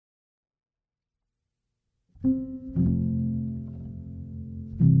Have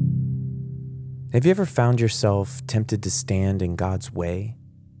you ever found yourself tempted to stand in God's way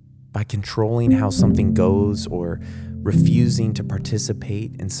by controlling how something goes or refusing to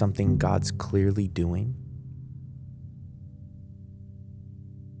participate in something God's clearly doing?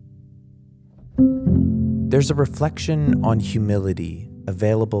 There's a reflection on humility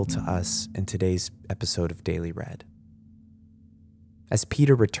available to us in today's episode of Daily Read. As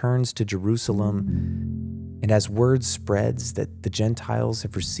Peter returns to Jerusalem and as word spreads that the Gentiles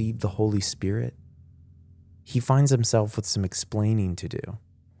have received the Holy Spirit, he finds himself with some explaining to do.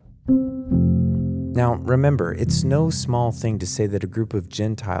 Now, remember, it's no small thing to say that a group of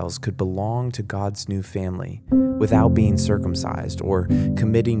Gentiles could belong to God's new family without being circumcised or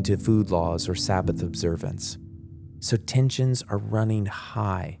committing to food laws or Sabbath observance. So tensions are running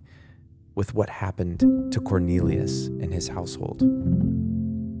high with what happened to Cornelius and his household.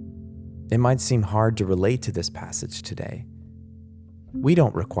 It might seem hard to relate to this passage today. We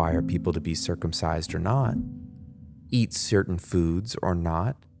don't require people to be circumcised or not, eat certain foods or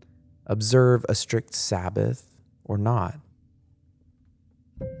not, observe a strict Sabbath or not.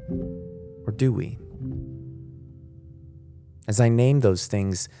 Or do we? As I name those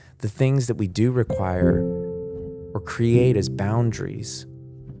things, the things that we do require or create as boundaries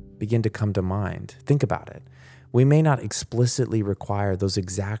begin to come to mind. Think about it. We may not explicitly require those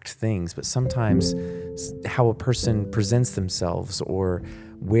exact things, but sometimes how a person presents themselves or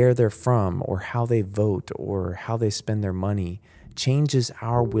where they're from or how they vote or how they spend their money changes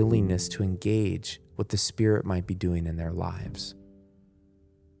our willingness to engage what the Spirit might be doing in their lives.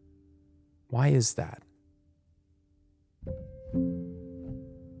 Why is that?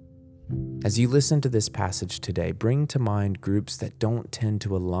 As you listen to this passage today, bring to mind groups that don't tend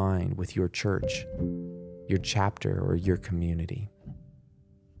to align with your church, your chapter, or your community.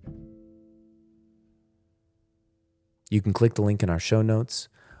 You can click the link in our show notes,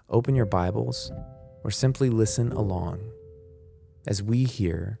 open your Bibles, or simply listen along as we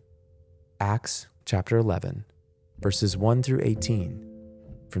hear Acts chapter 11, verses 1 through 18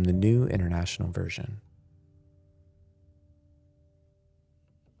 from the New International Version.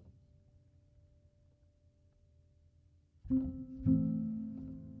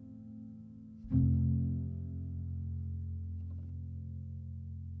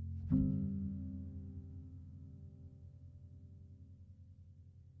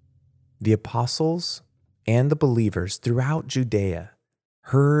 The apostles and the believers throughout Judea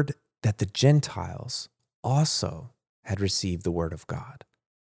heard that the Gentiles also had received the word of God.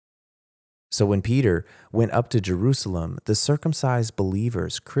 So when Peter went up to Jerusalem, the circumcised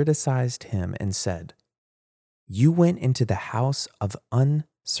believers criticized him and said, "You went into the house of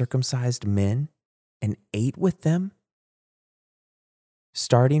uncircumcised men and ate with them?"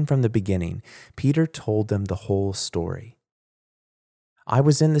 Starting from the beginning, Peter told them the whole story. "I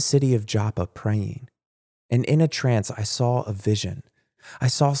was in the city of Joppa praying, and in a trance I saw a vision. I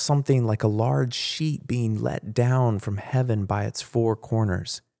saw something like a large sheet being let down from heaven by its four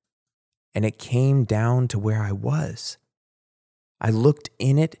corners, and it came down to where I was. I looked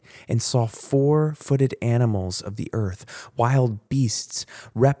in it and saw four-footed animals of the earth, wild beasts,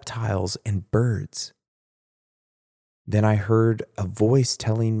 reptiles, and birds. Then I heard a voice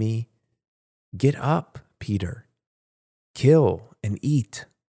telling me, 'Get up, Peter, kill and eat.'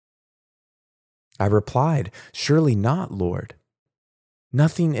 I replied, 'Surely not, Lord.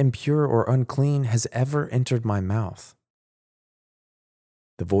 Nothing impure or unclean has ever entered my mouth.'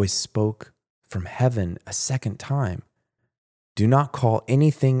 The voice spoke from heaven a second time, 'Do not call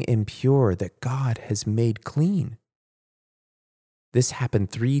anything impure that God has made clean.' This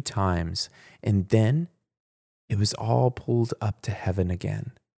happened 3 times, and then it was all pulled up to heaven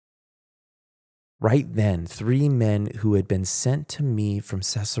again. Right then, 3 men who had been sent to me from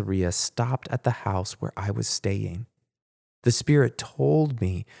Caesarea stopped at the house where I was staying. The Spirit told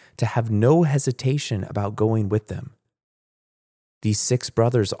me to have no hesitation about going with them. These 6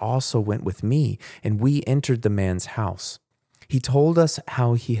 brothers also went with me, and we entered the man's house. He told us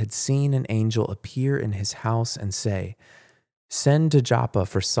how he had seen an angel appear in his house and say, 'Send to Joppa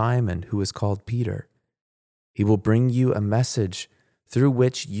for Simon, who is called Peter. He will bring you a message through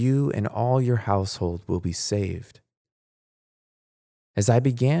which you and all your household will be saved.' As I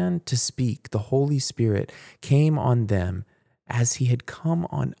began to speak, the Holy Spirit came on them as he had come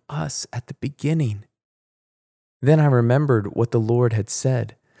on us at the beginning. Then I remembered what the Lord had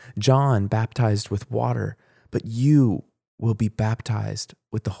said, 'John baptized with water, but you will be baptized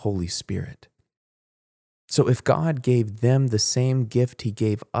with the Holy Spirit.' So if God gave them the same gift he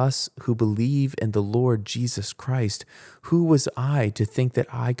gave us who believe in the Lord Jesus Christ, who was I to think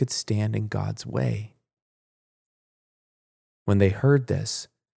that I could stand in God's way?" When they heard this,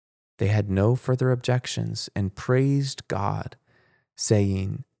 they had no further objections and praised God,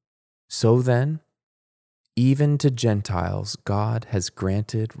 saying, "So then, even to Gentiles, God has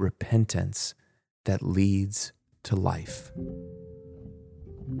granted repentance that leads to life."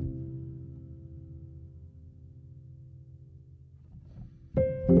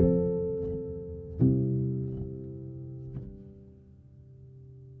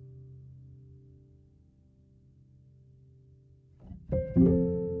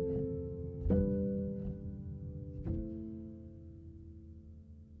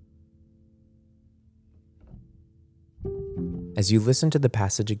 As you listen to the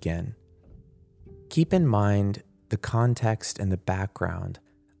passage again, keep in mind the context and the background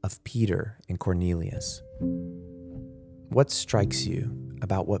of Peter and Cornelius. What strikes you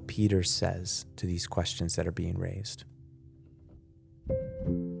about what Peter says to these questions that are being raised?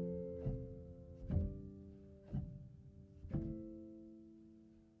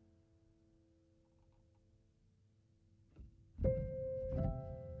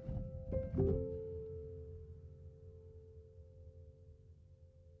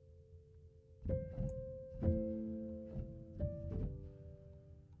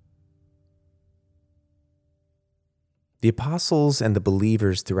 The apostles and the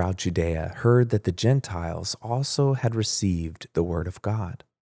believers throughout Judea heard that the Gentiles also had received the word of God.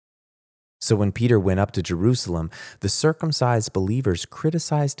 So when Peter went up to Jerusalem, the circumcised believers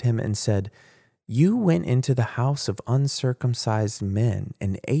criticized him and said, "You went into the house of uncircumcised men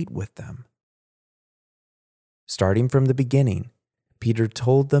and ate with them." Starting from the beginning, Peter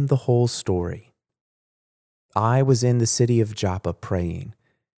told them the whole story. "I was in the city of Joppa praying,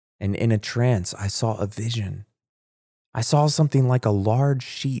 and in a trance I saw a vision. I saw something like a large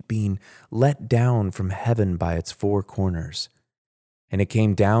sheet being let down from heaven by its four corners, and it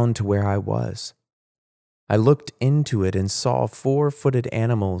came down to where I was. I looked into it and saw four-footed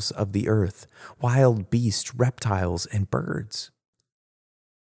animals of the earth, wild beasts, reptiles, and birds.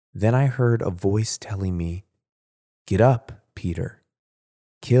 Then I heard a voice telling me, 'Get up, Peter,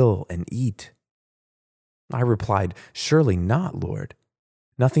 kill and eat.' I replied, 'Surely not, Lord.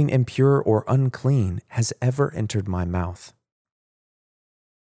 Nothing impure or unclean has ever entered my mouth.'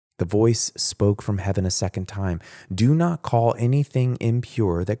 The voice spoke from heaven a second time, 'Do not call anything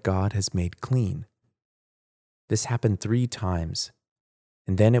impure that God has made clean.' This happened 3 times,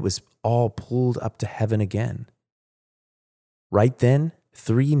 and then it was all pulled up to heaven again. Right then,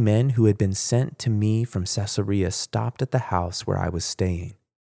 3 men who had been sent to me from Caesarea stopped at the house where I was staying.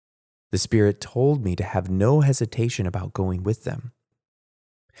 The Spirit told me to have no hesitation about going with them.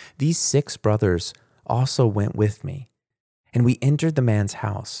 These 6 brothers also went with me, and we entered the man's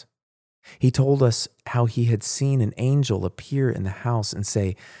house. He told us how he had seen an angel appear in the house and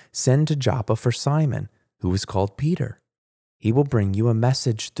say, 'Send to Joppa for Simon, who is called Peter. He will bring you a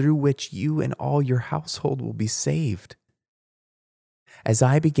message through which you and all your household will be saved.' As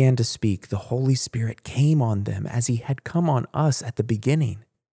I began to speak, the Holy Spirit came on them as he had come on us at the beginning.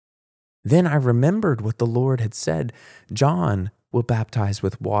 Then I remembered what the Lord had said, 'John will baptize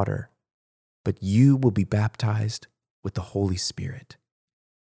with water, but you will be baptized with the Holy Spirit.'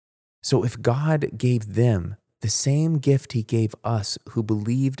 So if God gave them the same gift he gave us who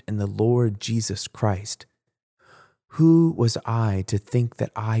believed in the Lord Jesus Christ, who was I to think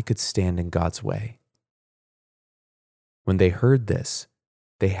that I could stand in God's way?" When they heard this,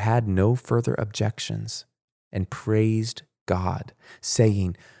 they had no further objections and praised God,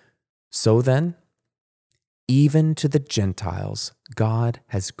 saying, "So then, even to the Gentiles, God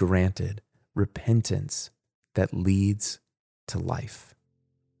has granted repentance that leads to life."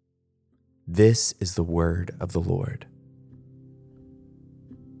 This is the word of the Lord.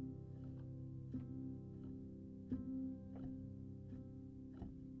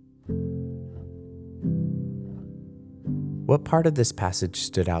 What part of this passage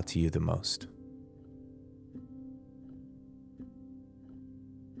stood out to you the most?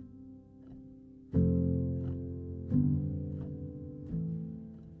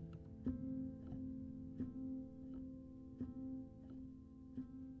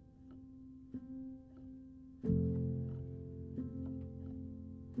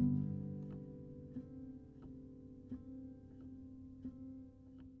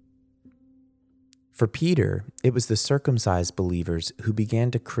 For Peter, it was the circumcised believers who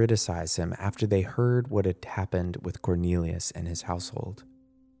began to criticize him after they heard what had happened with Cornelius and his household.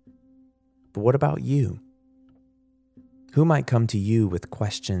 But what about you? Who might come to you with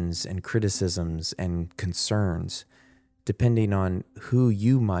questions and criticisms and concerns, depending on who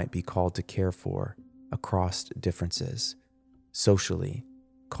you might be called to care for across differences, socially,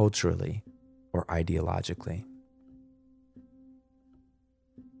 culturally, or ideologically?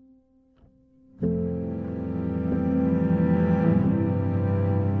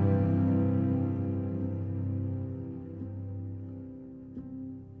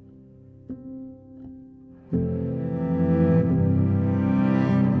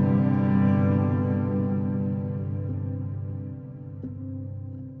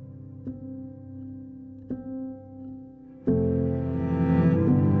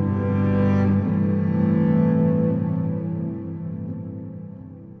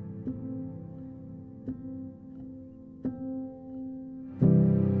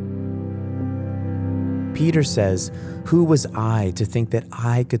 Peter says, "Who was I to think that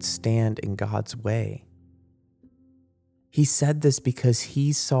I could stand in God's way?" He said this because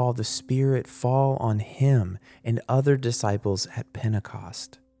he saw the Spirit fall on him and other disciples at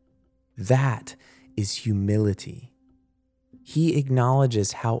Pentecost. That is humility. He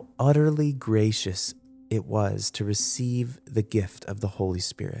acknowledges how utterly gracious it was to receive the gift of the Holy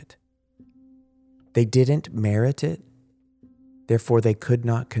Spirit. They didn't merit it, therefore they could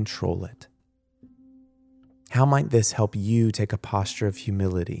not control it. How might this help you take a posture of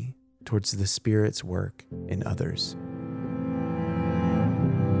humility towards the Spirit's work in others?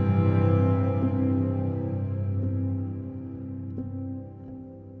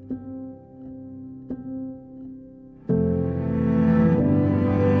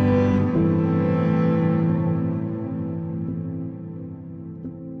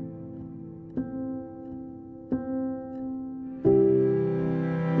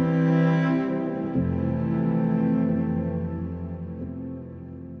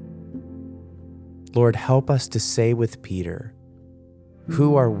 Lord, help us to say with Peter,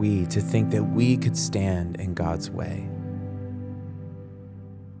 "Who are we to think that we could stand in God's way?"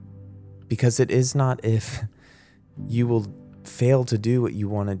 Because it is not if you will fail to do what you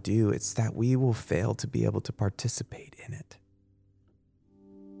want to do, it's that we will fail to be able to participate in it.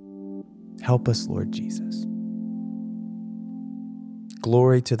 Help us, Lord Jesus.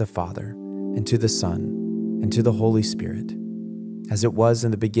 Glory to the Father, and to the Son, and to the Holy Spirit, as it was in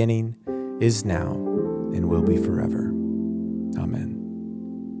the beginning, is now, and will be forever. Amen.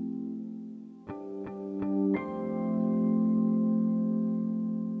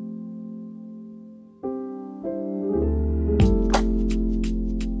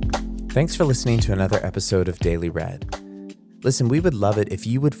 Thanks for listening to another episode of Daily Read. Listen, we would love it if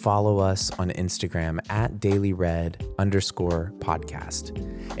you would follow us on Instagram at dailyread_podcast.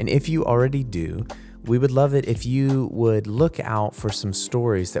 And if you already do, we would love it if you would look out for some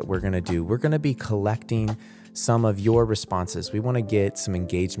stories that we're going to do. We're going to be collecting some of your responses. We want to get some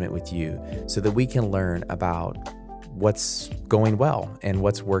engagement with you so that we can learn about what's going well and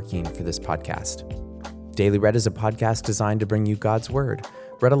what's working for this podcast. Daily Read is a podcast designed to bring you God's Word,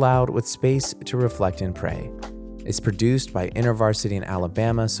 read aloud with space to reflect and pray. It's produced by InterVarsity in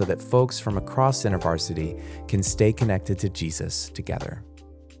Alabama so that folks from across InterVarsity can stay connected to Jesus together.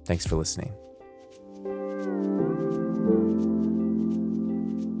 Thanks for listening.